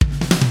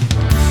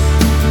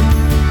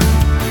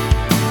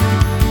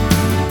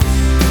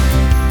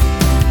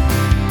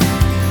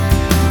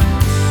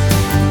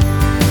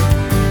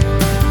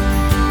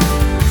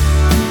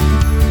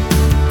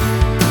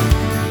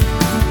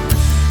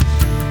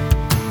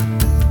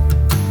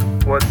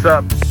What's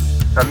up,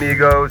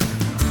 amigos?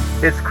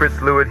 It's Chris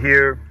Lewitt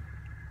here.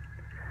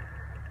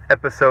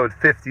 Episode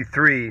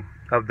 53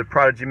 of the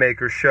Prodigy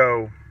Maker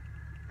Show,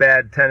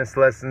 Bad Tennis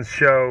Lessons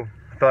Show.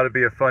 I thought it'd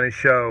be a funny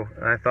show,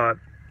 and I thought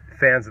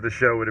fans of the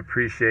show would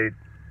appreciate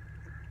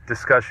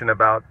discussion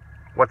about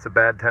what's a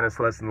bad tennis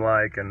lesson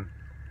like and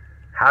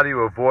how do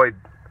you avoid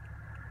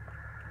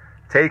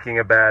taking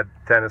a bad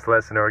tennis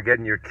lesson or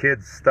getting your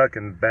kids stuck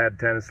in bad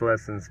tennis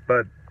lessons.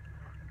 But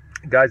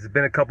guys, it's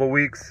been a couple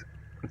weeks.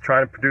 I'm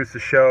trying to produce a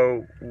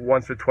show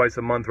once or twice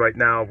a month right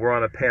now. We're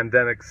on a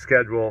pandemic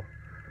schedule,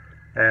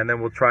 and then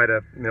we'll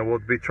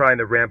be trying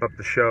to ramp up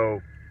the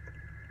show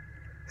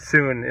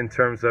soon in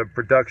terms of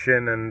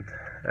production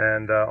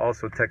and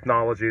also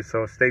technology,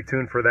 so stay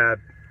tuned for that.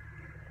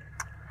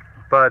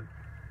 But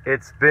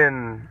it's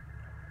been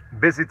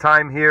busy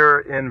time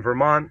here in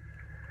Vermont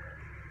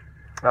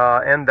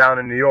and down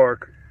in New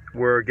York.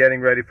 We're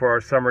getting ready for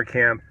our summer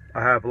camp.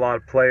 I have a lot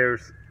of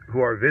players who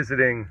are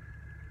visiting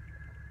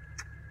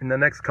in the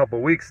next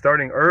couple weeks,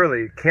 starting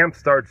early. Camp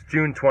starts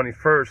June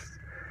 21st,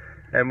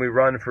 and we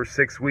run for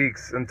 6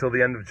 weeks until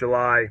the end of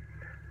July.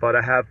 But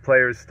I have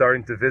players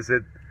starting to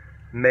visit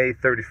May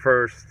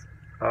 31st,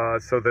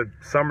 so the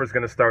summer's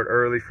going to start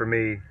early for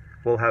me.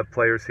 We'll have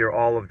players here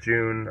all of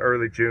June,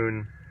 early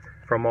June,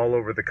 from all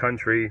over the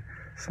country.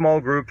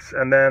 Small groups,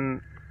 and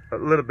then a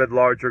little bit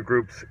larger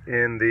groups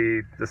in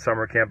the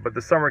summer camp. But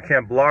the summer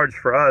camp large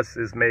for us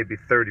is maybe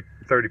 30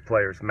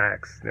 players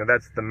max.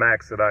 That's the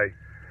max that I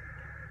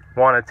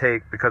want to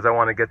take because I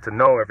want to get to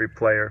know every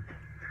player.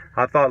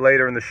 I thought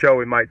later in the show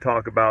we might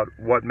talk about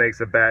what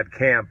makes a bad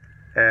camp,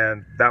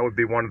 and that would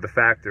be one of the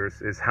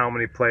factors, is how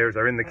many players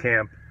are in the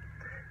camp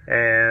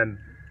and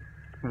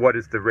what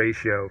is the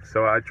ratio.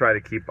 So I try to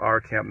keep our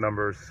camp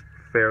numbers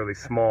fairly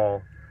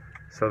small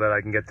so that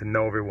I can get to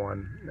know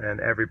everyone,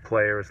 and every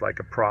player is like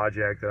a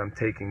project that I'm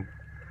taking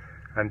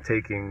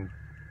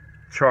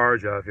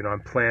charge of.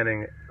 I'm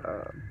planning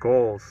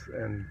goals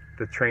and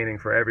the training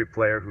for every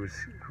player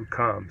who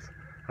comes.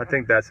 I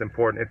think that's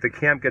important. If the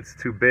camp gets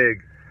too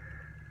big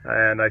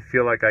and I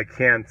feel like I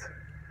can't,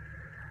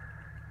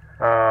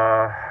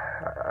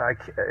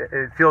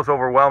 it feels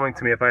overwhelming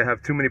to me if I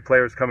have too many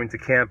players coming to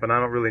camp and I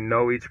don't really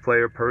know each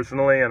player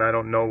personally and I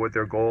don't know what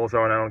their goals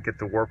are and I don't get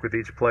to work with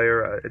each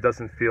player. It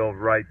doesn't feel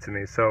right to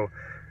me. So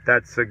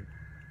that's a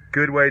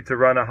good way to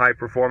run a high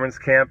performance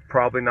camp.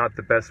 Probably not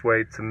the best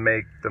way to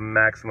make the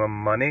maximum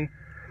money,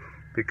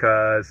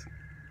 because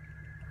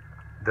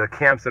the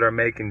camps that are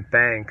making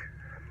bank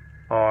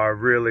are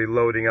really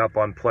loading up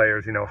on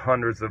players,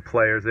 hundreds of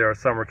players. There are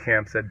summer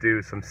camps that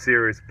do some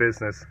serious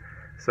business.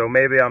 So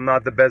maybe I'm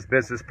not the best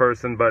business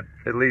person, but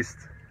at least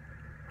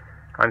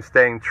I'm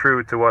staying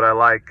true to what I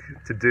like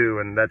to do,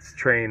 and that's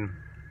train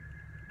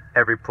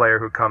every player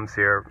who comes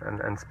here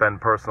and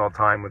spend personal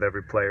time with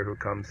every player who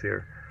comes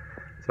here.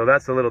 So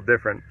that's a little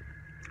different.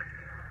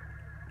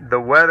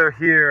 The weather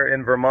here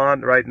in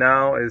Vermont right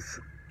now is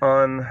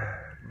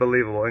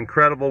unbelievable.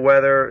 Incredible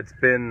weather. It's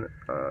been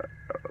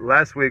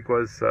last week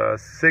was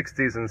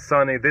 60s and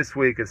sunny. This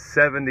week is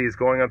 70s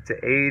going up to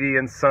 80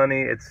 and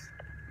sunny. It's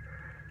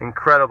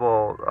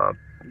incredible.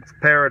 It's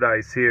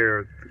paradise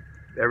here.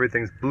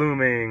 Everything's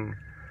blooming,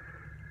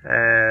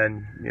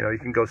 and you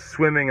can go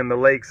swimming in the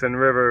lakes and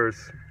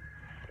rivers.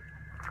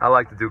 I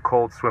like to do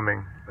cold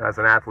swimming as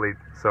an athlete,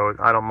 so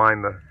I don't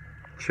mind the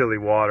chilly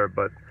water.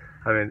 But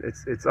I mean,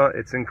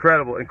 it's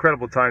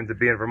incredible time to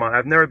be in Vermont.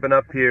 I've never been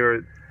up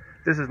here.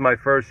 This is my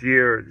first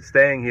year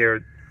staying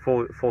here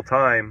full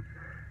time,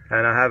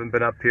 and I haven't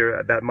been up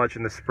here that much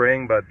in the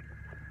spring. But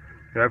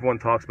everyone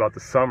talks about the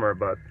summer,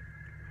 but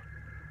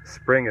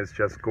spring is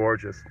just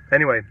gorgeous.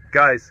 Anyway,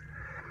 guys,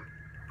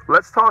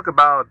 let's talk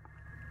about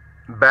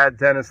bad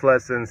tennis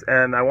lessons,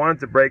 and I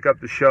wanted to break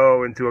up the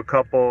show into a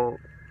couple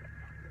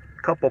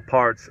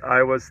parts.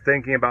 I was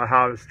thinking about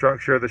how to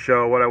structure the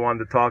show, what I wanted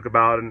to talk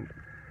about, and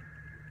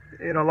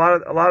a lot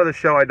of the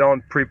show I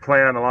don't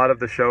pre-plan. A lot of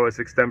the show is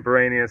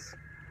extemporaneous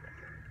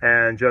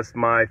and just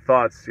my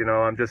thoughts.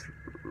 I'm just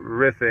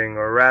riffing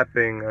or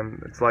rapping, and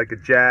it's like a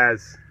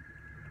jazz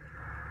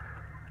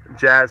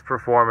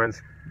performance.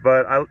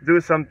 But I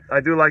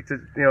do like to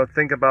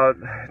think about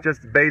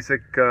just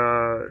basic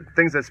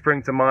things that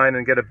spring to mind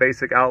and get a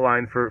basic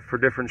outline for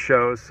different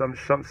shows. Some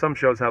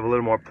shows have a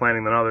little more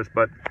planning than others,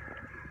 but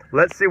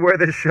let's see where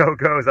this show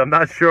goes. I'm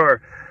not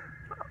sure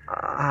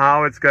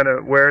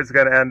where it's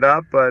gonna end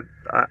up, but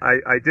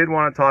I did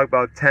want to talk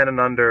about 10 and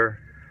under,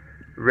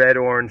 red,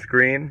 orange,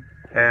 green,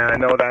 and I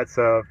know that's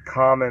a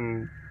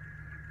common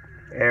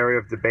area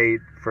of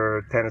debate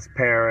for tennis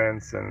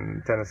parents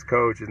and tennis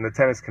coaches and the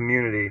tennis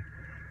community.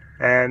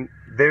 And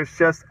there's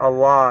just a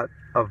lot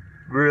of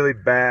really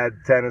bad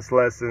tennis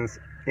lessons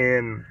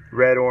in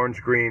red,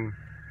 orange, green,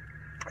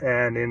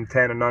 and in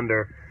 10 and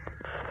under.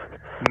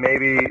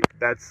 Maybe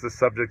that's the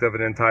subject of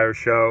an entire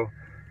show,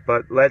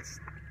 but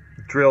let's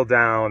drill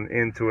down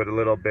into it a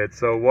little bit.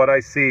 So what I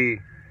see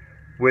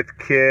with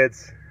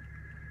kids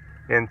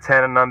in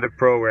 10 and under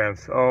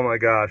programs, oh my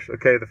gosh.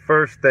 Okay, the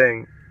first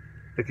thing,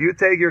 if you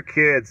take your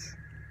kids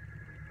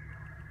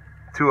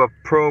to a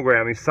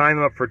program, you sign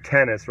them up for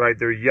tennis, right?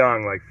 They're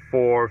young, like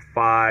 4,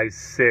 5,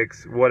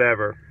 6,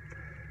 whatever.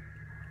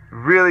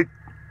 Really,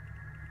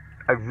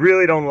 I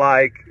really don't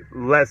like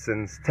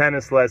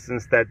tennis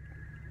lessons that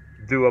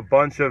do a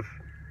bunch of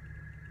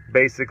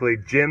basically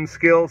gym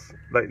skills,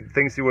 like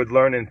things you would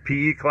learn in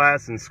PE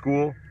class in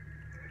school.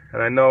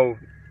 And I know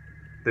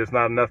there's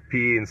not enough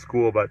PE in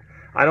school, but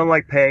I don't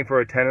like paying for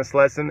a tennis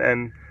lesson.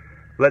 And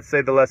let's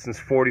say the lesson's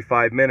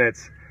 45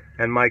 minutes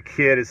and my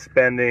kid is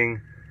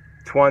spending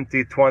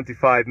 20,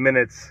 25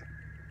 minutes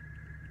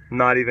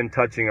not even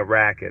touching a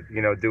racket,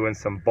 doing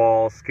some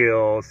ball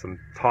skills, some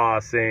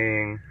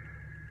tossing,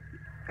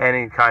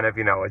 any kind of,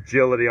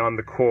 agility on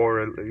the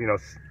court,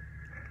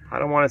 I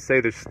don't want to say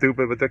they're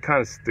stupid, but they're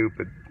kind of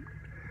stupid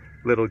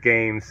little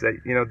games that,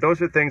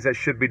 those are things that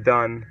should be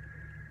done.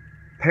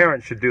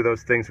 Parents should do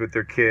those things with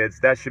their kids.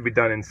 That should be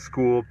done in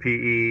school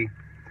PE.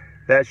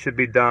 That should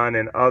be done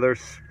in other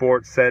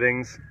sports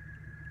settings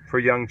for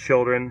young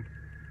children,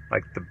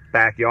 like the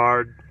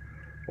backyard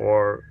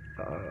or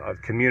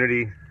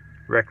community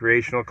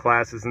recreational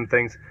classes and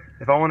things.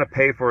 If I want to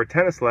pay for a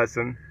tennis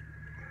lesson,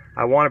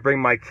 I want to bring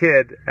my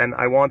kid and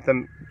I want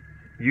them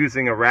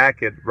using a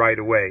racket right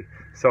away.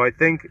 So I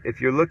think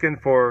if you're looking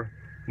for,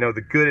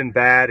 the good and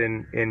bad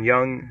in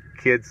young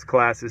kids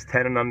classes,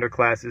 10 and under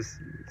classes,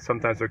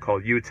 sometimes they're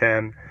called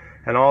U10,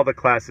 and all the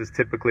classes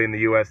typically in the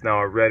US now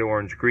are red,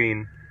 orange,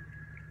 green.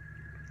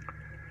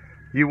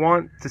 You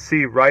want to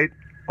see right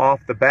off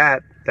the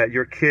bat that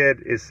your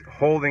kid is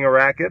holding a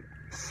racket,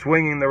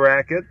 swinging the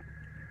racket,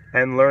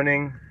 and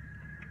learning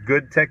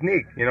good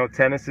technique.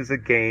 Tennis is a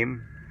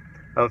game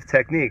of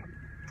technique.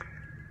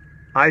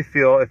 I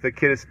feel if the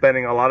kid is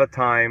spending a lot of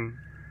time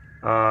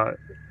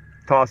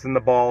tossing the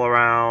ball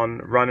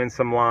around, running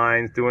some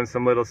lines, doing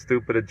some little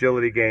stupid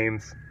agility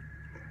games,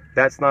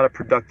 that's not a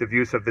productive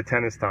use of the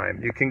tennis time.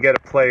 You can get a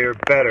player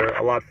better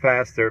a lot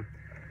faster,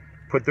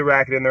 put the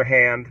racket in their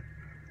hand,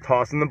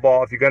 tossing the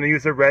ball. If you're going to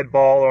use a red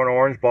ball or an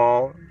orange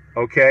ball,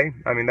 okay.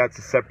 I mean, that's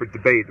a separate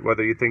debate,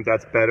 whether you think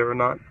that's better or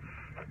not,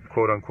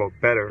 quote unquote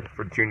better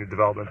for junior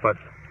development. But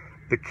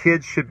the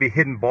kids should be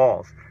hitting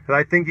balls. And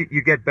I think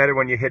you get better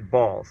when you hit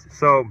balls.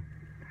 So,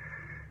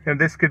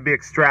 this could be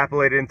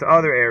extrapolated into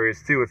other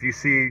areas too. If you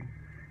see,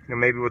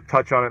 maybe we'll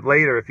touch on it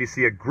later, if you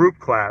see a group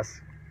class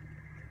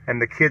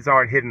and the kids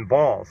aren't hitting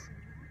balls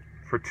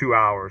for 2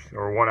 hours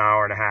or 1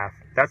 hour and a half,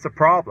 that's a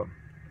problem.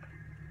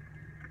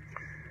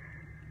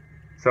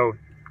 So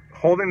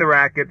holding the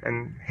racket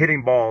and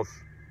hitting balls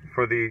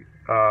for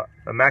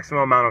a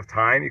maximum amount of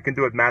time, you can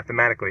do it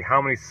mathematically.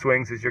 How many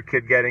swings is your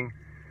kid getting?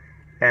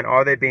 And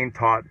are they being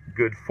taught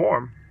good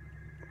form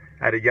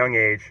at a young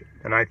age?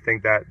 And I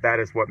think that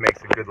is what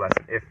makes a good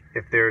lesson. If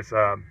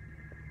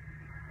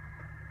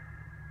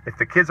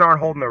the kids aren't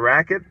holding the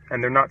racket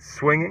and they're not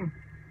swinging,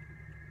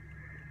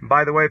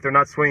 by the way, if they're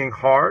not swinging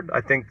hard,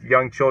 I think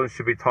young children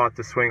should be taught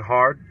to swing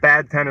hard.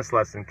 Bad tennis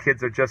lesson.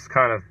 Kids are just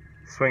kind of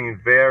swinging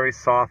very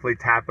softly,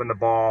 tapping the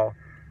ball,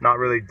 not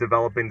really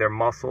developing their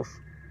muscles,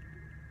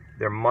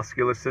 their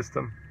muscular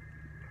system.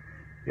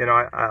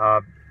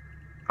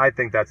 I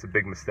think that's a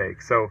big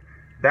mistake. So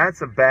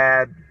that's a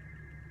bad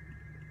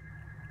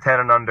 10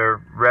 and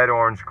under red,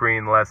 orange,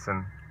 green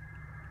lesson.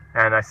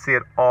 And I see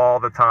it all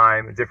the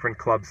time in different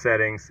club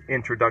settings,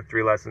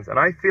 introductory lessons. And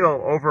I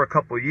feel over a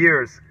couple of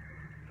years,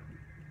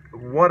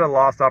 what a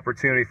lost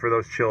opportunity for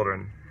those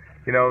children.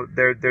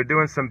 They're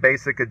doing some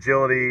basic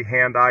agility,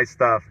 hand-eye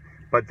stuff,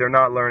 but they're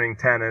not learning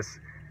tennis.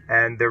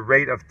 And their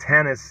rate of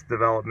tennis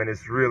development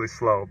is really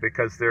slow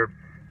because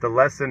the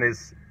lesson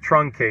is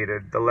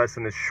truncated, the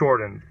lesson is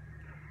shortened.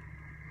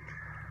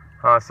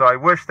 So I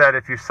wish that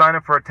if you sign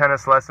up for a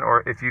tennis lesson,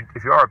 or if you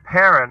are a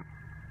parent,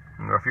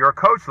 or if you're a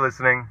coach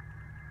listening,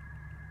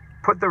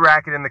 put the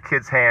racket in the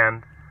kid's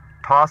hand,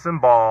 toss them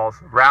balls,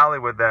 rally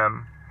with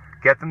them,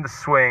 get them to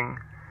swing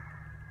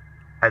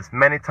as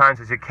many times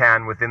as you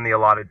can within the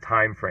allotted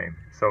time frame.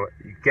 So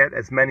you get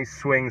as many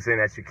swings in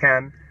as you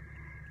can,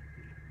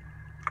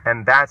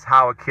 and that's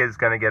how a kid's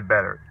going to get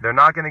better. They're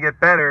not going to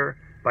get better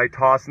by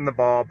tossing the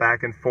ball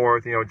back and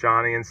forth,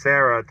 Johnny and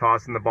Sarah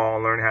tossing the ball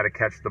and learn how to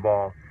catch the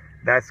ball.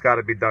 That's got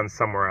to be done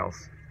somewhere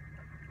else.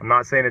 I'm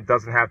not saying it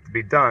doesn't have to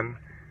be done,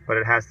 but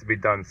it has to be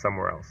done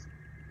somewhere else.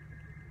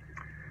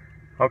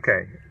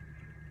 Okay,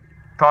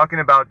 talking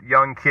about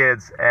young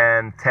kids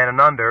and 10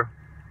 and under,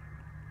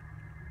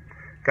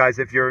 guys,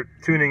 if you're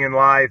tuning in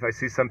live, I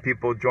see some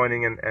people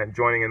joining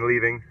and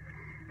leaving.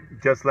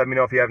 Just let me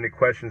know if you have any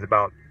questions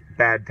about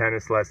bad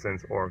tennis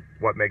lessons or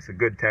what makes a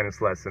good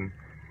tennis lesson,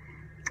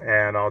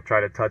 and I'll try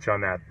to touch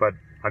on that. But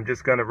I'm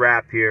just going to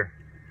wrap here,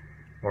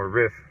 or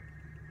riff.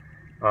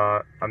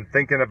 I'm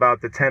thinking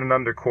about the 10 and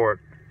under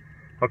court.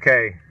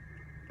 Okay,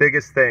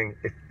 biggest thing,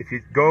 if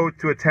you go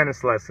to a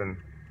tennis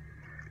lesson,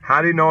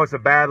 how do you know it's a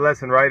bad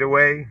lesson right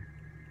away?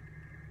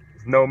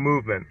 There's no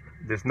movement,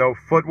 there's no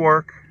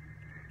footwork,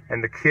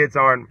 and the kids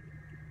aren't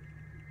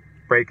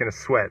breaking a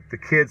sweat. The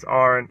kids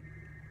aren't,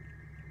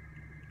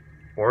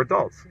 or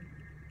adults.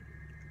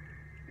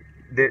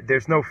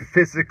 There's no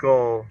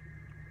physical,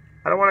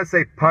 I don't want to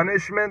say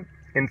punishment,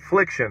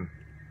 infliction.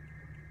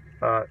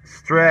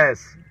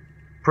 stress,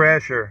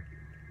 pressure,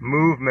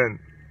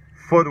 movement,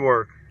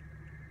 footwork,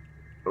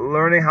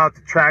 learning how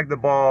to track the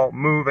ball,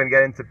 move and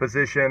get into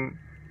position,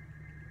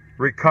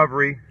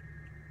 recovery.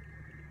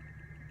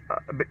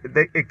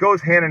 It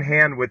goes hand in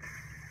hand with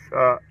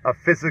a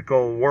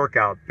physical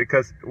workout,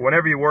 because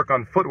whenever you work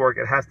on footwork,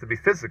 it has to be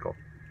physical.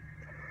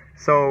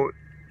 So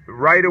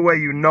right away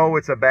you know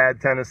it's a bad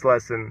tennis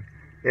lesson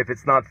if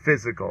it's not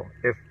physical.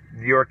 If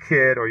your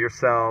kid or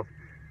yourself,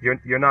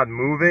 you're not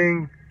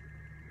moving,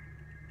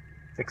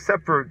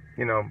 except for,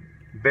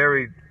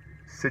 very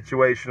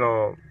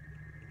situational,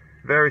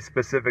 very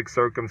specific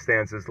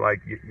circumstances,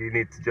 like you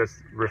need to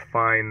just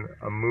refine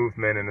a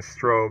movement and a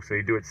stroke, so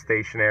you do it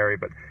stationary.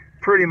 But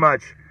pretty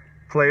much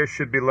players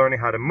should be learning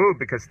how to move,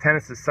 because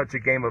tennis is such a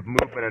game of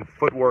movement and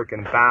footwork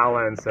and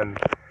balance and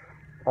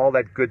all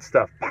that good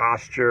stuff,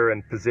 posture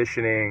and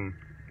positioning.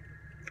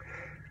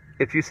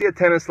 If you see a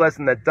tennis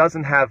lesson that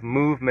doesn't have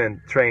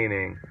movement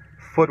training,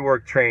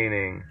 footwork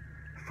training,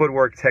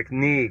 footwork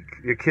technique,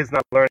 your kid's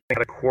not learning how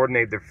to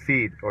coordinate their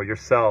feet or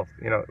yourself.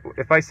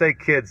 If I say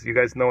kids, you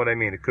guys know what I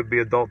mean. It could be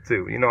adult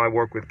too. I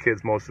work with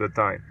kids most of the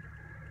time.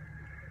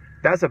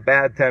 That's a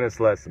bad tennis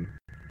lesson.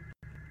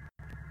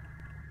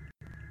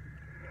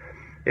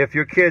 If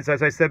your kids,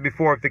 as I said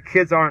before, if the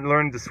kids aren't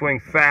learning to swing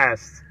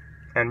fast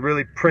and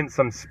really print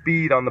some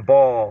speed on the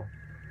ball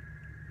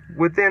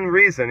within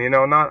reason,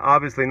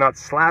 not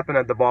slapping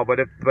at the ball, but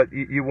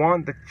you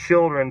want the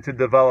children to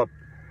develop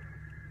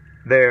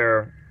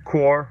their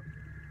core,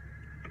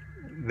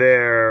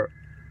 their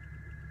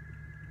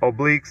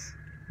obliques,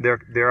 their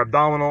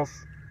abdominals,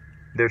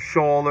 their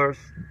shoulders,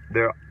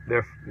 their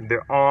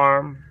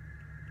arm,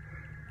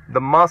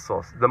 the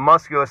muscles, the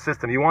muscular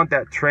system. You want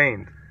that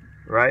trained,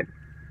 right?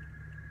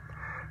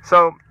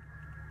 So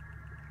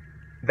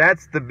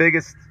that's the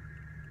biggest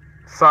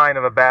sign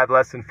of a bad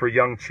lesson for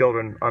young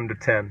children under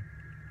 10.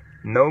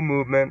 No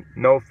movement,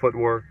 no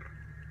footwork,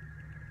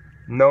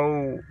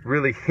 no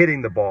really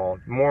hitting the ball,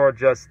 more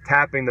just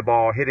tapping the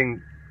ball,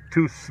 hitting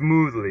too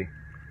smoothly.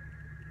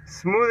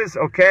 Smooth is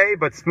okay,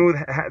 but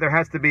there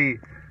has to be,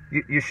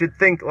 you should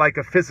think like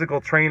a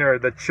physical trainer.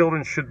 The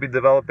children should be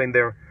developing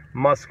their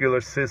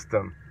muscular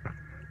system,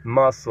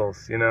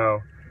 muscles, and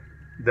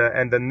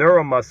the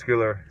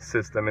neuromuscular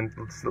system, and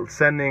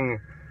sending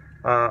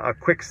a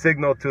quick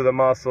signal to the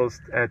muscles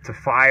to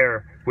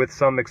fire with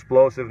some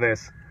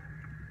explosiveness,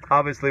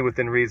 obviously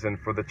within reason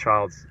for the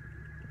child's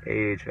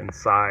age and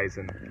size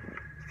and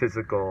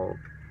physical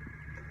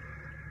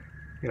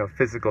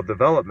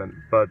development.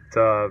 But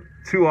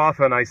too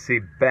often I see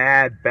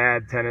bad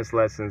tennis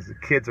lessons. The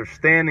kids are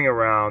standing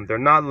around, they're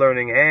not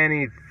learning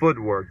any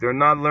footwork, they're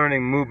not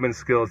learning movement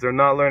skills, they're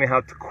not learning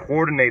how to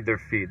coordinate their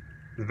feet.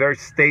 Very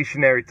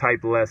stationary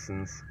type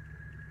lessons.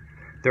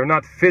 They're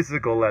not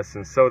physical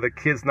lessons, so the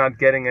kid's not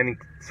getting any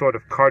sort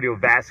of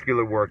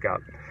cardiovascular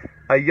workout.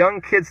 A young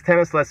kid's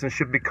tennis lesson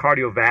should be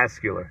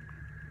cardiovascular.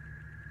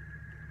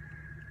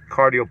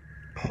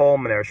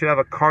 Cardiopulmonary. It should have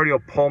a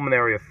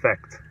cardiopulmonary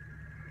effect.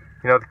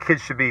 The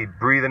kids should be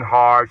breathing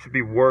hard, should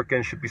be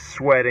working, should be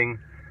sweating.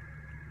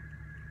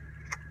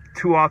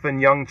 Too often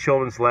young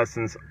children's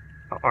lessons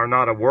are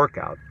not a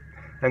workout.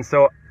 And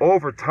so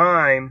over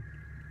time,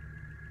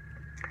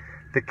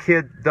 the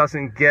kid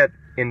doesn't get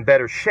in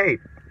better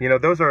shape.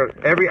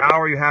 Every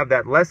hour you have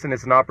that lesson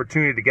is an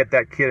opportunity to get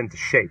that kid into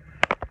shape.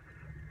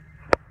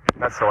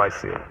 That's how I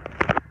see it.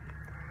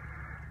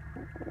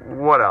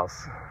 What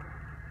else?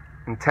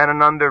 In 10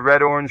 and under,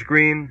 red, orange,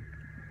 green,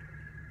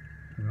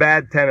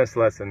 bad tennis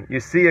lesson. You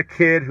see a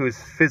kid who's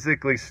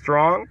physically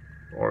strong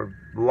or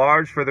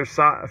large for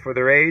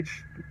their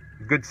age,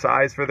 good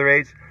size for their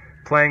age,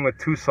 playing with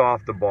too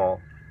soft a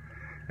ball.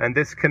 And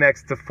this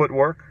connects to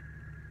footwork.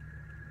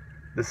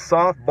 The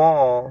soft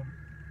ball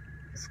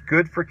is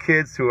good for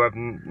kids who have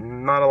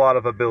not a lot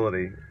of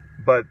ability,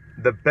 but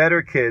the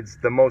better kids,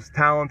 the most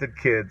talented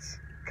kids,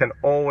 can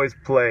always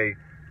play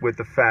with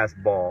the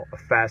fast ball, a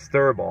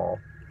faster ball.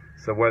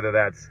 So whether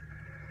that's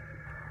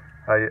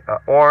a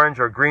orange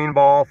or green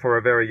ball for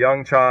a very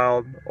young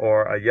child,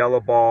 or a yellow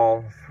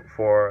ball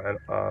for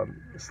a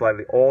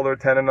slightly older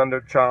 10 and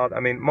under child. I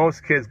mean,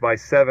 most kids by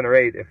 7 or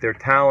 8, if they're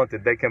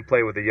talented, they can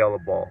play with a yellow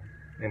ball,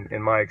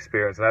 in my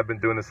experience. And I've been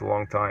doing this a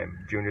long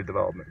time, junior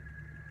development.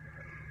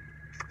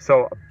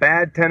 So a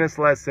bad tennis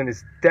lesson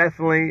is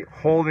definitely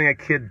holding a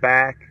kid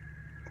back,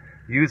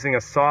 using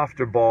a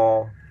softer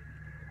ball,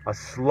 a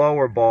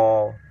slower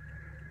ball,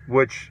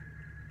 which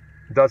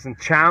doesn't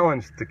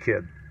challenge the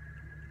kid.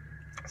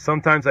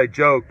 Sometimes I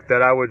joke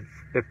that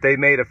if they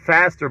made a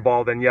faster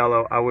ball than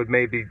yellow, I would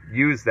maybe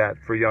use that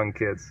for young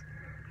kids,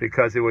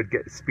 because it would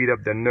speed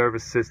up their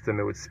nervous system,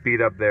 it would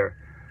speed up their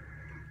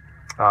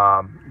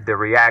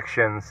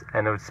reactions,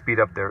 and it would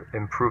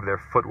improve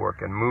their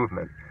footwork and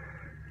movement.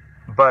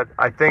 But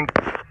I think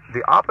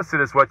the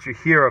opposite is what you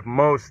hear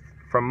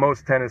from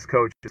most tennis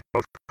coaches,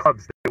 most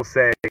clubs. They will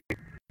say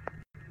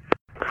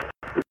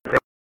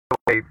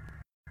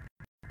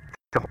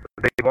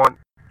they want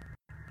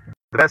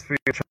the best for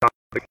your child.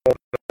 They hold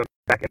them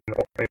back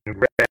in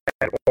red,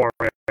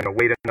 orange, and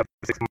wait enough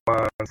for 6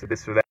 months or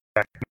this or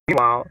that.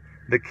 Meanwhile,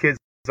 the kids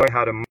learning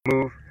how to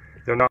move.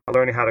 They're not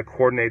learning how to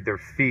coordinate their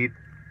feet.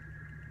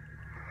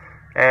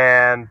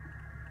 And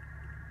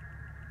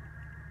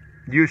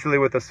usually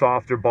with a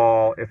softer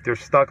ball, if they're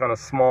stuck on a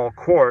small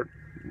court,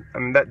 I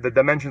mean, the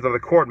dimensions of the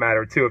court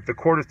matter too. If the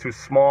court is too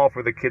small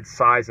for the kid's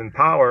size and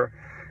power,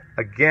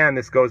 again,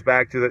 this goes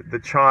back to the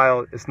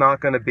child is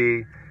not going to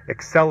be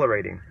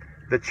accelerating.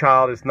 The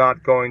child is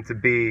not going to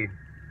be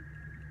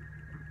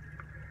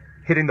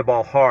hitting the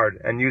ball hard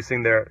and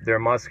using their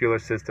muscular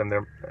system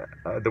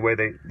the way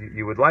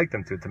you would like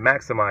them to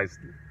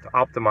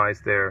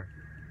optimize their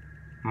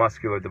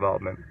muscular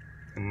development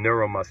and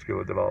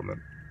neuromuscular development.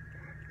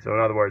 So in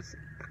other words,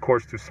 the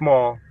court's too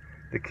small,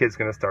 the kid's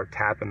going to start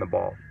tapping the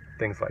ball,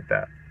 things like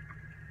that.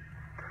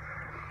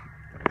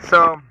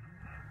 So,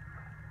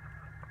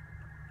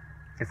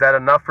 is that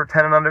enough for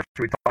 10 and under?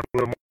 Should we talk a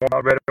little more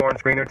about red,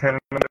 orange, green, or 10 and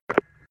under?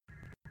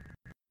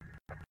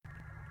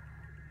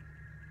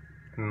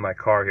 In my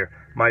car here.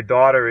 My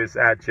daughter is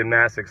at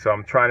gymnastics, so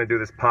I'm trying to do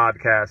this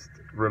podcast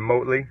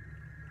remotely.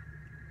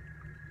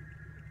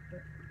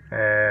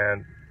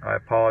 And I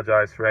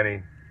apologize for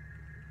any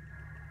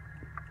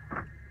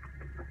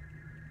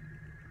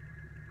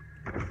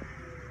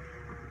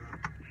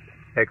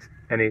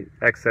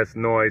excess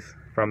noise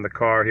from the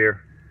car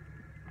here.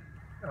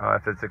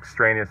 If it's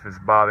extraneous, if it's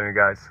bothering you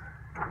guys.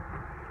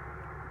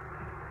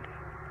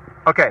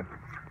 Okay,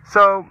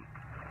 so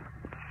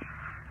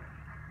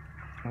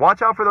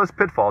watch out for those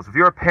pitfalls. If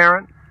you're a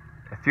parent,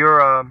 if you're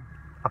a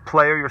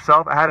player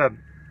yourself, I had a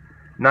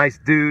nice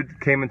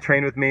dude came and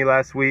trained with me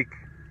last week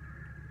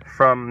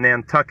from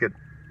Nantucket,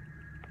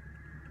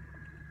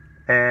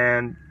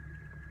 and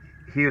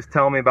he was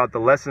telling me about the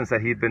lessons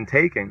that he'd been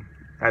taking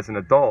as an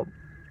adult.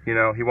 You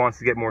know, he wants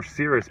to get more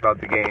serious about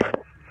the game,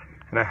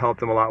 and I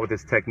helped him a lot with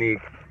his technique.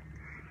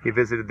 He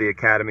visited the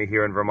academy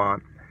here in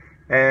Vermont,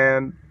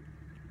 and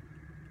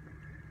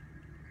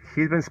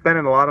he's been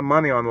spending a lot of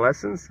money on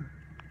lessons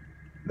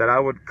that I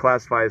would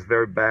classify as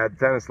very bad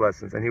tennis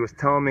lessons. And he was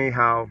telling me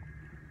how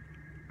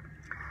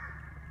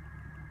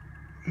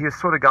he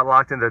sort of got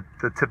locked into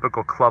the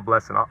typical club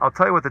lesson. I'll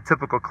tell you what the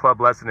typical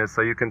club lesson is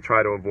so you can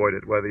try to avoid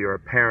it, whether you're a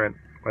parent,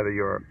 whether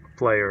you're a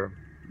player,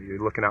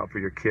 you're looking out for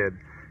your kid.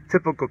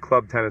 Typical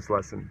club tennis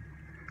lesson.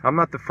 I'm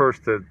not the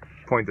first to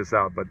point this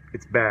out, but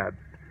it's bad.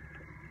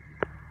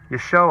 You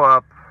show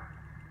up,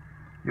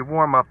 you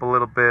warm up a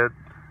little bit,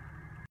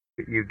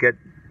 you get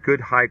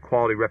good high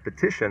quality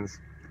repetitions,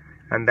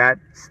 and that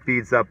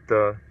speeds up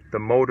the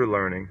motor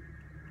learning.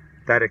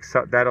 That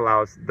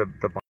allows the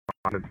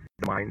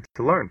mind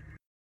to learn.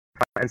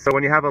 And so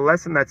when you have a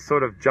lesson that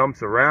sort of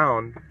jumps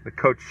around, the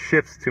coach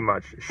shifts too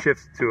much,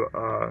 shifts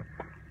to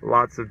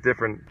lots of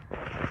different...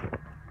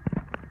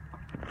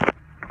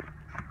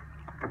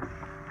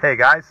 Hey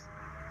guys.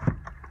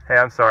 Hey,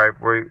 I'm sorry.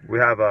 We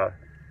have a...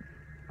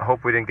 I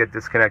hope we didn't get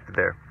disconnected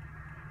there.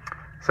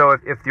 So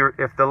if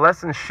the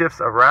lesson shifts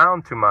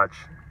around too much,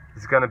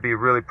 it's going to be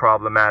really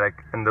problematic,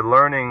 and the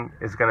learning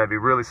is going to be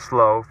really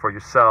slow for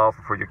yourself,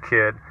 for your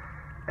kid,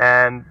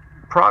 and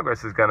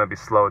progress is going to be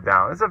slowed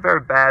down. It's a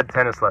very bad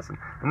tennis lesson.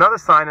 Another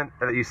sign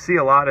that you see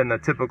a lot in the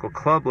typical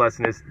club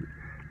lesson is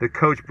the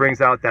coach brings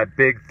out that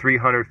big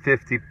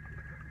 350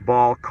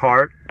 ball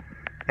cart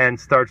and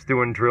starts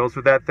doing drills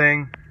with that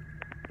thing.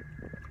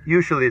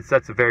 Usually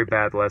that's a very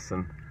bad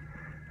lesson,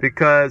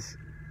 because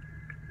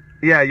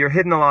yeah, you're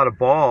hitting a lot of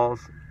balls.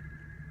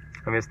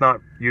 I mean, it's not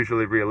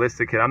usually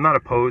realistic. I'm not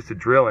opposed to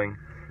drilling,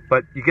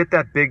 but you get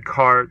that big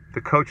cart,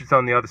 the coach is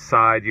on the other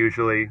side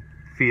usually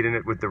feeding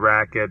it with the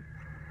racket,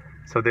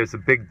 so there's a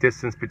big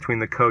distance between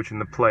the coach and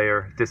the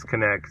player,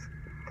 disconnect,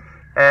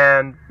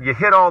 and you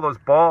hit all those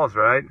balls,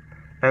 right?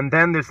 And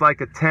then there's like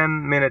a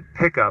 10-minute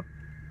pickup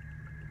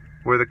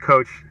where the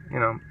coach, you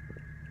know,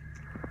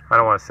 I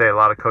don't want to say a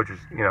lot of coaches,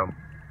 you know,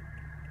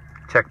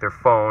 check their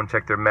phone,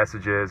 check their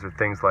messages or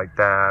things like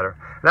that. Or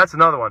that's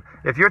another one.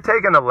 If you're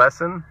taking a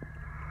lesson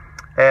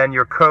and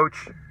your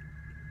coach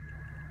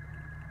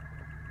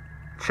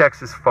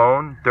checks his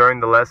phone during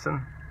the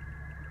lesson,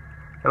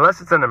 unless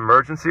it's an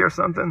emergency or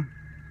something,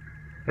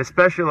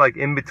 especially like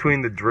in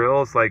between the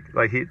drills, like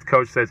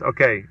coach says,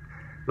 okay,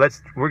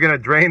 we're gonna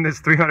drain this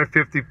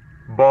 350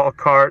 ball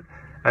cart,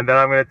 and then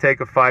I'm gonna take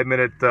a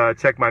 5-minute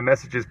check my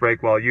messages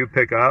break while you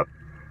pick up.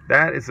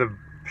 That is a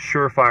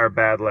surefire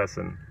bad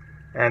lesson.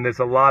 And there's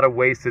a lot of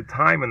wasted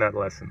time in that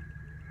lesson.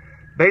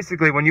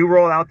 Basically, when you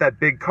roll out that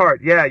big cart,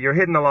 yeah, you're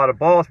hitting a lot of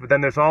balls, but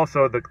then there's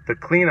also the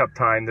cleanup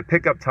time, the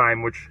pickup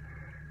time, which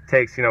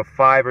takes,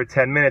 5 or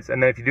 10 minutes.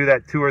 And then if you do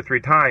that 2 or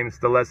 3 times,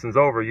 the lesson's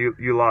over.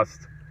 You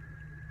lost,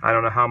 I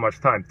don't know how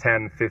much time,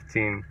 10,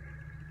 15,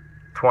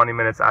 20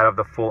 minutes out of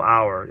the full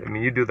hour. I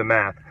mean, you do the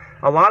math.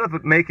 A lot of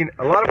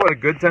what a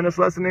good tennis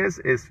lesson is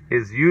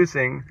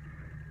using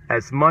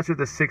as much of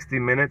the 60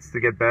 minutes to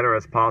get better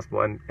as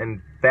possible.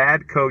 And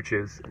bad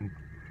coaches,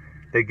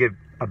 they give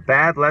a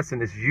bad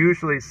lesson is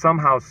usually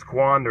somehow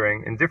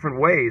squandering, in different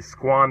ways,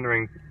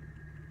 squandering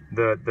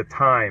the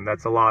time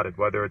that's allotted,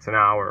 whether it's an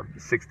hour,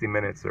 60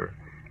 minutes, or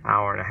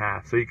hour and a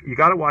half. So you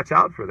got to watch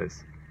out for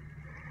this.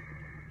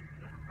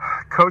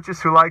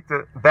 Coaches who like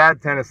the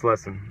bad tennis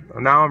lesson.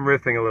 Now I'm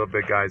riffing a little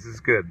bit, guys. This is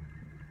good.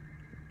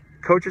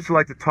 Coaches who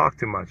like to talk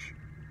too much.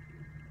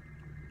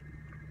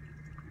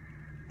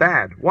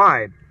 Bad.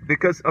 Why?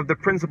 Because of the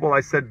principle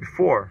I said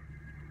before.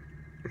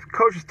 If a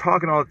coach is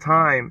talking all the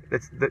time,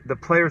 the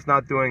player's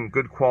not doing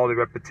good quality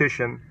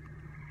repetition.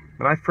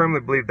 And I firmly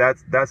believe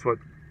that's what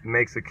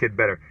makes a kid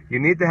better. You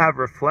need to have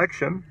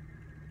reflection.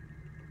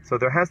 So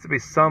there has to be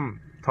some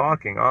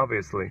talking,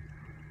 obviously.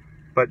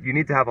 But you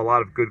need to have a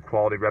lot of good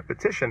quality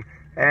repetition.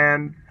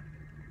 And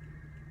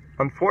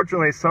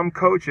unfortunately, some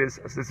coaches,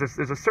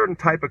 there's a certain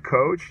type of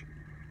coach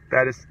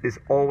that is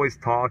always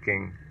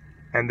talking.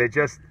 And they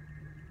just,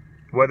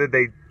 whether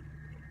they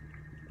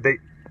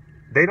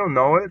don't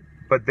know it,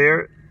 but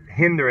they're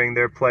hindering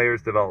their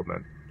players'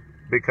 development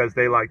because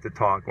they like to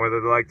talk.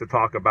 Whether they like to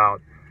talk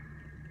about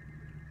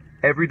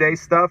everyday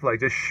stuff, like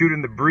just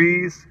shooting the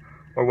breeze,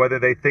 or whether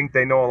they think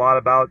they know a lot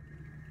about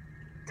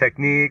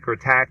technique or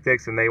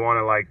tactics and they want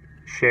to like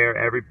share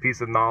every piece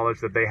of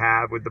knowledge that they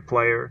have with the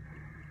player.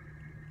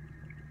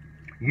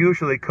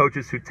 Usually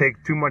coaches who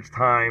take too much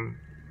time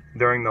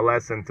during the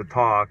lesson to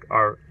talk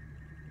are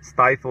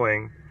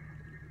stifling,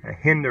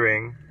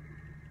 hindering,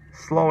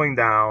 slowing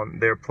down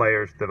their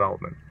players'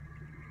 development.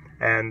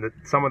 And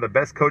some of the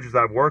best coaches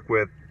I've worked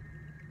with,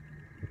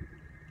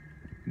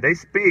 they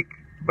speak,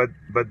 but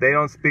they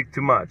don't speak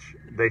too much.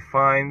 They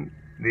find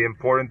the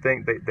important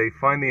thing. They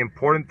find the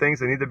important things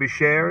that need to be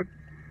shared,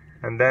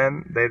 and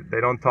then they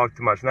don't talk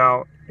too much.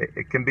 Now,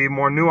 it can be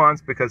more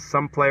nuanced because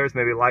some players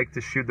maybe like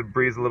to shoot the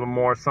breeze a little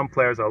more. Some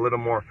players are a little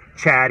more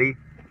chatty.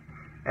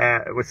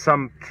 With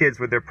some kids,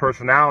 with their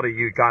personality,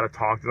 you got to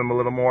talk to them a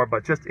little more.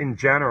 But just in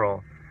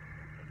general,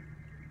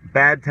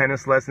 bad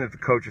tennis lesson if the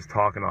coach is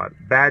talking a lot.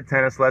 Bad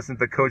tennis lesson if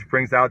the coach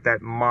brings out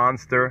that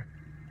monster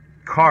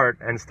cart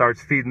and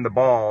starts feeding the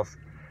balls.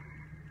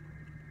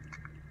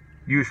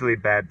 Usually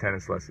bad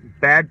tennis lesson.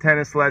 Bad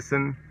tennis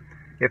lesson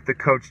if the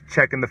coach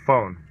checking the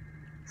phone.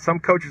 Some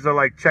coaches are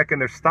like checking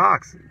their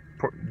stocks,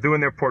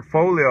 doing their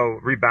portfolio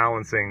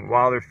rebalancing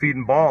while they're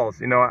feeding balls.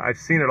 You know, I've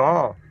seen it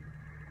all.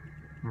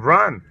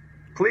 Run.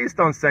 Please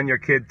don't send your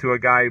kid to a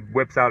guy who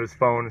whips out his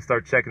phone and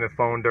starts checking the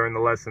phone during the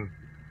lesson.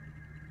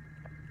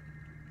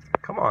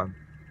 Come on.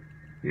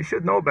 You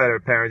should know better,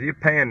 parents. You're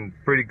paying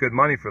pretty good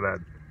money for that.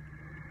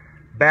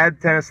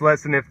 Bad tennis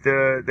lesson if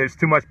there's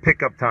too much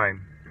pickup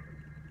time.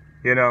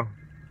 You know.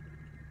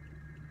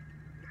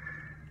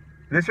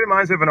 This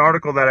reminds me of an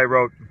article that I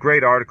wrote.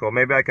 Great article.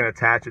 Maybe I can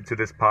attach it to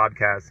this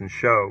podcast and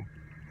show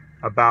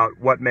about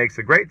what makes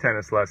a great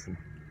tennis lesson.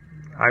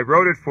 I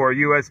wrote it for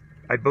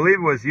I believe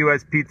it was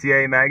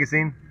USPTA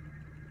magazine,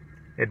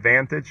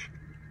 Advantage,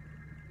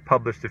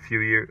 published a few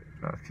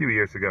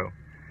years ago.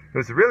 It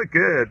was really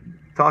good.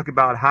 Talk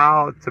about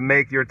how to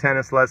make your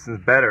tennis lessons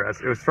better.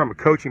 It was from a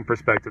coaching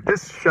perspective.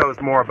 This shows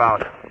more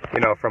about,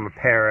 from a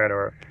parent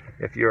or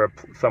if you're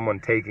someone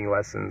taking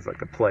lessons,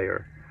 like a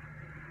player.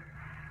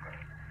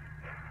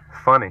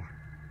 Funny.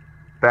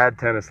 Bad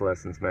tennis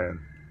lessons, man.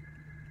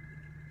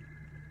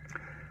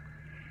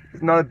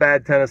 Another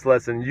bad tennis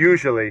lesson.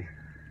 Usually,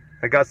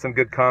 I got some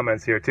good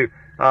comments here too.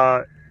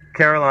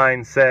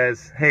 Caroline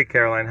says, "Hey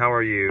Caroline, how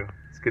are you?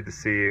 It's good to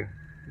see you."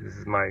 This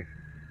is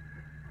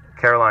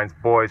Caroline's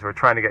boys. We're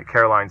trying to get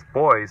Caroline's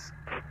boys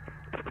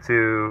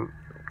to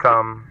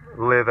come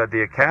live at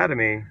the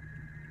academy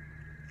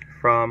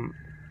from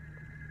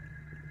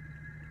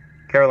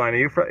Caroline.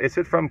 Is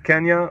it from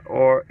Kenya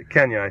or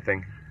Kenya? I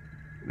think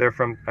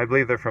I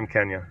believe they're from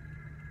Kenya,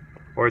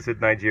 or is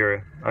it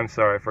Nigeria? I'm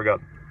sorry, I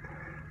forgot.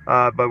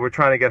 But we're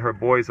trying to get her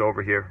boys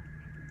over here,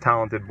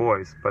 talented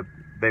boys, but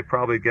they're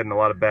probably getting a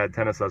lot of bad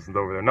tennis lessons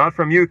over there. Not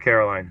from you,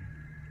 Caroline,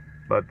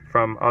 but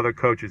from other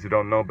coaches who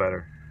don't know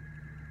better.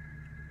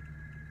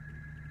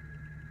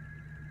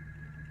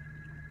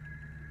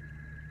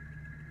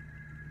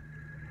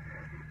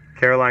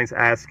 Caroline's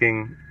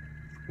asking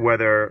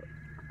whether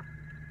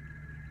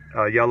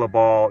a yellow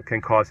ball can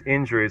cause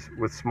injuries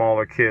with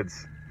smaller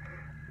kids.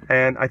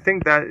 And I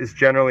think that is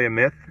generally a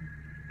myth.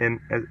 And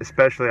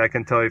especially, I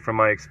can tell you from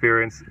my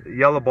experience,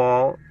 yellow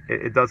ball,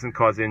 it doesn't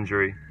cause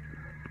injury.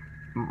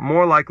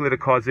 More likely to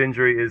cause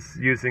injury is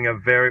using a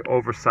very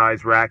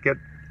oversized racket,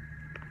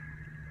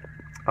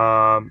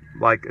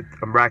 like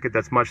a racket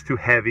that's much too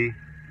heavy.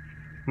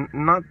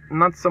 Not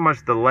so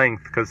much the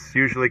length, because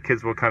usually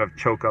kids will kind of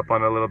choke up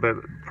on it a little bit.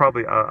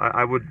 Probably,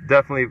 I would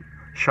definitely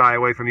shy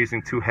away from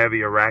using too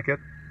heavy a racket.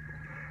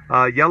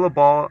 Yellow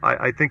ball,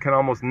 I think, can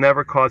almost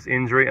never cause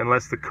injury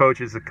unless the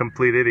coach is a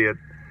complete idiot,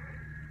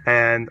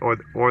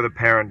 or the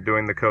parent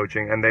doing the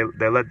coaching, and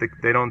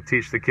they don't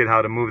teach the kid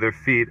how to move their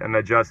feet and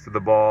adjust to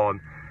the ball.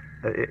 And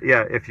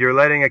if you're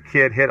letting a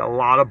kid hit a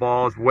lot of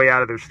balls way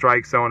out of their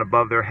strike zone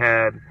above their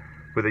head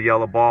with a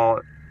yellow ball,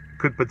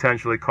 could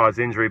potentially cause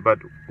injury. But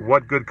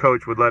what good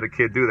coach would let a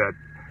kid do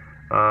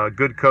that?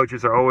 Good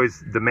coaches are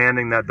always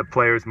demanding that the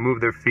players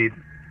move their feet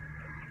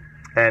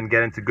and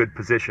get into good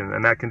position,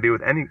 and that can be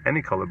with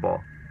any colored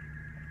ball.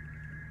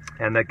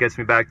 And that gets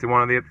me back to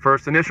one of the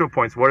first initial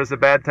points. What is a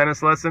bad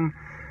tennis lesson?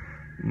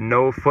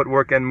 No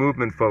footwork and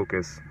movement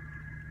focus.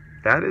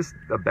 That is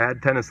a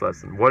bad tennis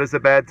lesson. What is a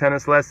bad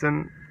tennis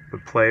lesson? The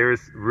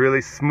player's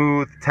really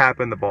smooth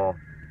tapping the ball.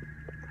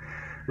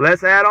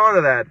 Let's add on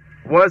to that.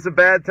 What is a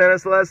bad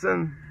tennis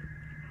lesson?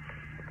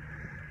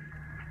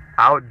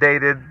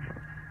 Outdated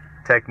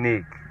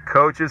technique.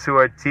 Coaches who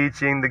are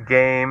teaching the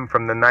game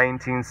from the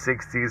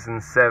 1960s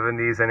and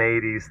 70s and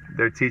 80s,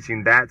 they're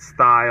teaching that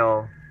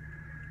style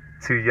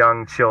to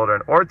young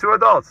children or to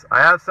adults. I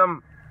have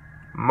some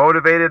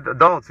motivated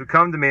adults who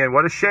come to me, and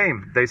what a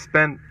shame. They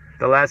spent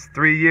the last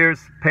 3 years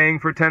paying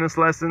for tennis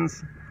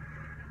lessons,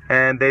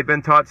 and they've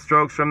been taught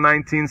strokes from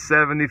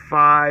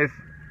 1975.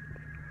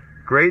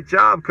 Great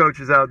job,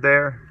 coaches out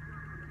there.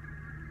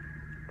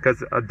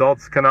 Because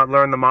adults cannot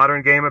learn the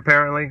modern game,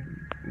 apparently.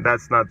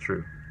 That's not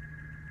true.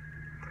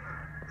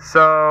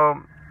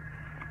 So,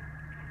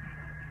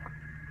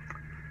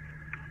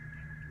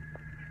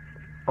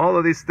 all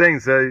of these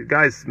things,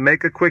 guys,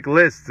 make a quick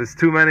list. There's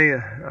too many.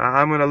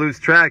 I'm going to lose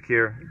track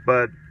here,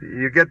 but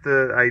you get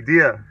the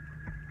idea.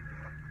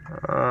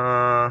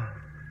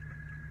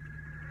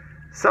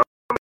 Some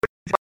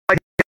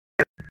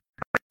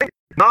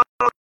not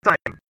all the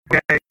time,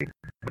 okay?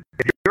 But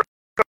if you're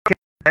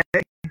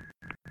okay,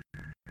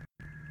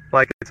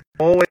 like it's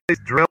always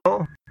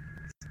drill,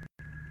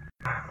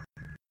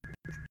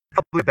 it's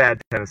probably a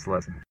bad tennis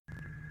lesson.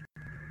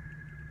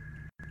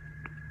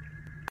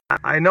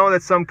 I know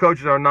that some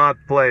coaches are not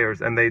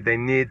players and they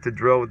need to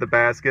drill with the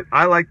basket.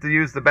 I like to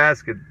use the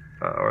basket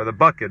or the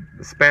bucket,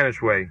 the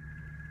Spanish way.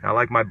 I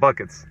like my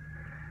buckets.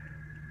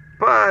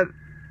 But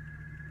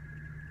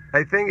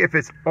I think if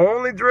it's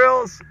only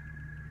drills,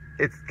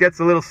 it gets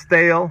a little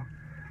stale,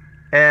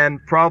 and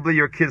probably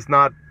your kid's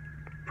not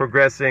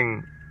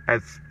progressing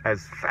as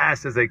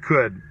fast as they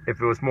could if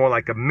it was more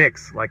like a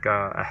mix, like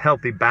a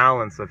healthy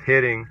balance of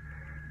hitting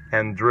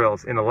and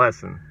drills in a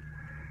lesson.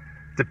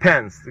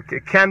 Depends.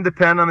 It can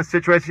depend on the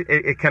situation.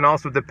 It can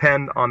also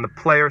depend on the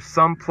player.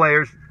 Some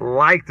players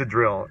like to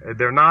drill.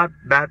 They're not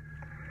that.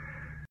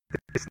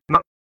 It's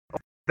not.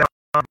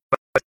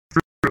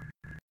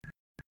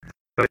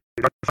 So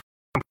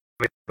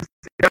in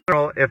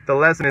general, if the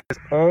lesson is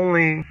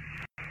only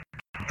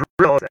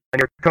drills and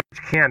your coach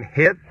can't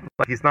hit,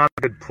 like he's not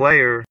a good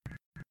player,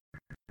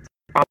 it's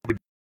probably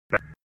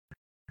better.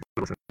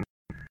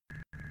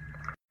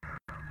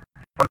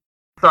 On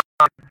the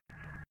side,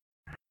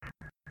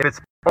 if it's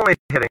only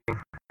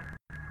hitting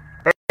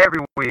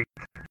every week,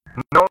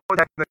 no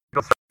technical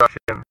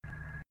instruction,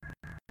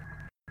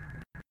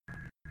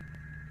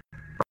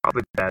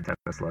 probably a bad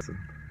tennis lesson.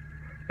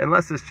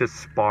 Unless it's just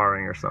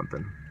sparring or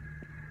something.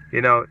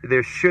 You know,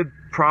 there should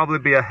probably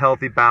be a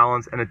healthy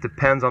balance, and it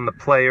depends on the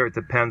player, it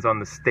depends on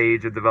the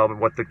stage of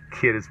development, what the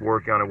kid is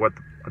working on and what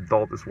the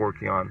adult is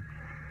working on.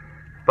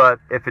 But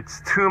if it's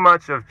too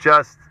much of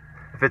just,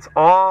 if it's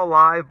all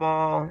live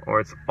ball or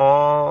it's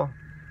all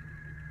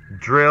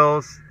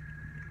drills,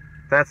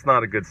 that's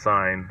not a good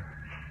sign.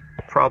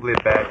 Probably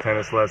a bad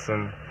tennis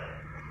lesson.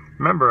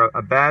 Remember,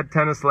 a bad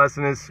tennis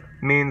lesson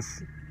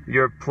means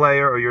your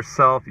player or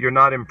yourself, you're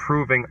not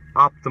improving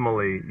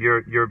optimally.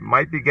 You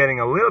might be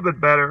getting a little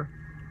bit better,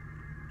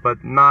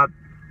 but not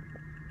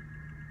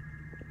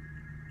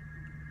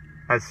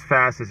as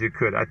fast as you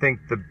could. I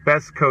think the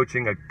best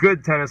coaching, a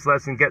good tennis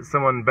lesson, gets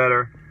someone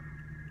better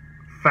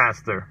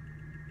faster.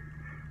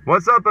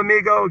 What's up,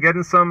 amigo?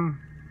 Getting some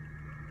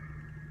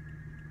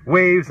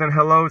waves and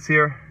hellos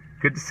here.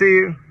 Good to see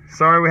you.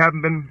 Sorry we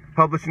haven't been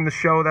publishing the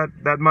show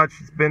that much.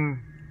 It's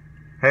been,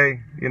 hey,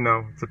 you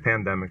know, it's a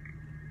pandemic.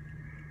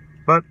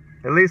 But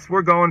at least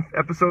we're going,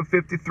 episode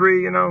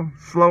 53, you know,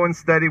 slow and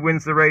steady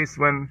wins the race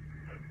when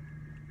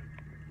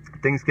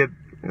things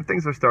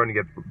are starting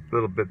to get a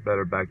little bit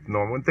better back to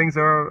normal. When things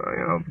are,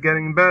 you know,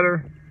 getting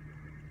better,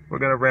 we're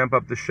going to ramp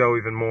up the show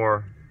even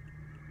more.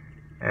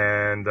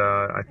 And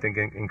I think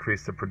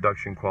increase the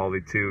production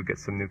quality too, get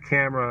some new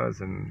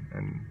cameras and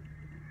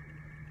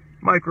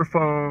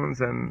microphones,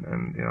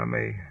 and you know,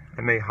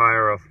 I may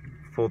hire a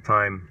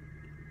full-time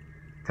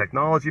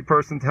technology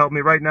person to help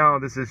me. Right now,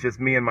 this is just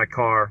me in my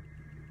car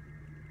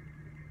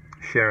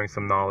sharing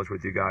some knowledge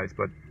with you guys.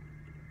 But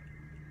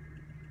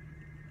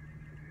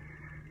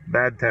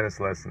bad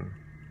tennis lesson.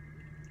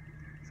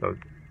 So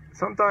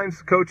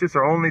sometimes coaches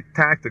are only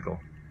tactical.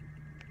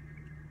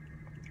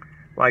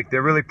 Like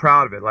they're really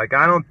proud of it. Like,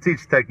 I don't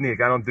teach technique.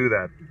 I don't do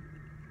that.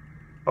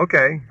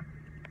 Okay.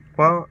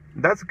 Well,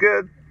 that's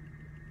good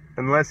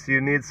unless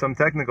you need some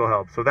technical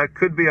help. So that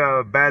could be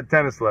a bad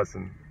tennis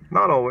lesson.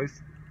 Not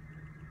always.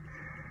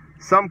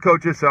 Some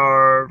coaches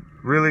are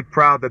really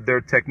proud that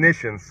they're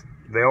technicians.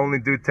 They only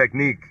do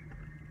technique.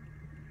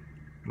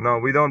 No,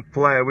 we don't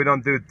play. We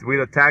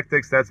do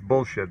tactics. That's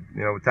bullshit.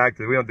 You know,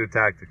 tactics. We don't do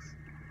tactics.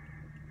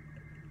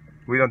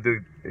 We don't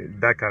do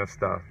that kind of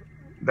stuff.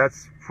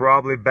 That's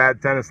probably a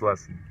bad tennis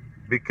lesson.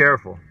 Be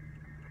careful.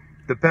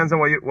 Depends on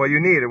what you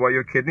need or what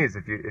your kid needs.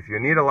 If you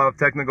need a lot of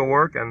technical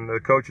work and the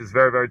coach is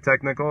very, very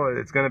technical,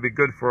 it's going to be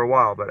good for a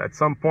while. But at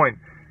some point,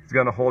 it's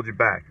going to hold you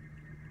back.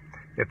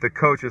 If the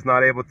coach is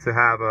not able to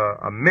have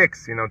a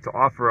mix, you know, to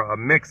offer a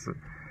mix,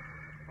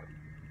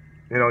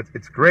 you know,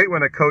 it's great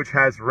when a coach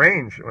has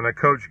range, when a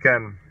coach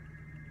can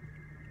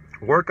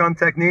work on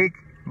technique,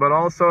 but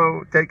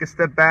also take a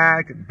step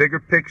back, bigger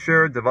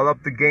picture,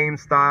 develop the game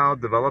style,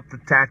 develop the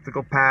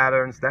tactical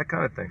patterns, that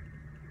kind of thing.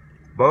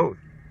 Both.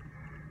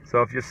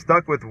 So if you're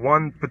stuck with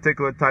one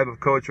particular type of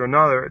coach or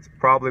another, it's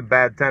probably a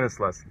bad tennis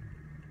lesson.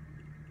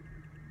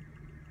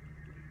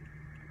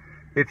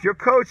 If your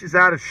coach is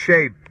out of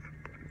shape,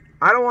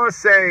 I don't want to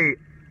say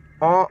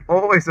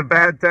always a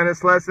bad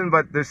tennis lesson,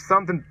 but there's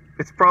something,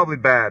 it's probably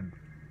bad.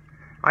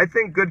 I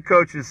think good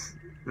coaches,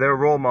 they're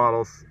role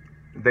models.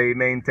 They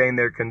maintain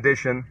their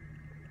condition.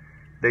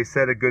 They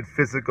set a good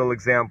physical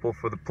example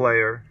for the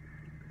player.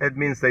 It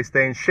means they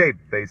stay in shape,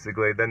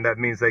 basically. Then that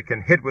means they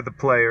can hit with the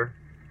player.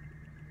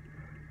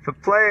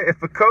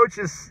 If a coach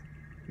has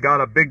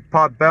got a big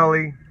pot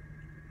belly,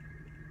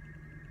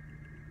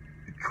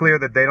 clear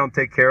that they don't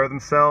take care of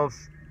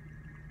themselves,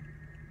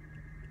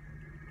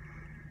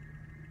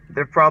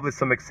 there are probably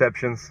some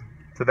exceptions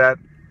to that,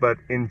 but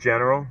in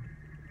general,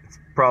 it's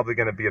probably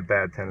going to be a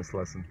bad tennis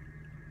lesson.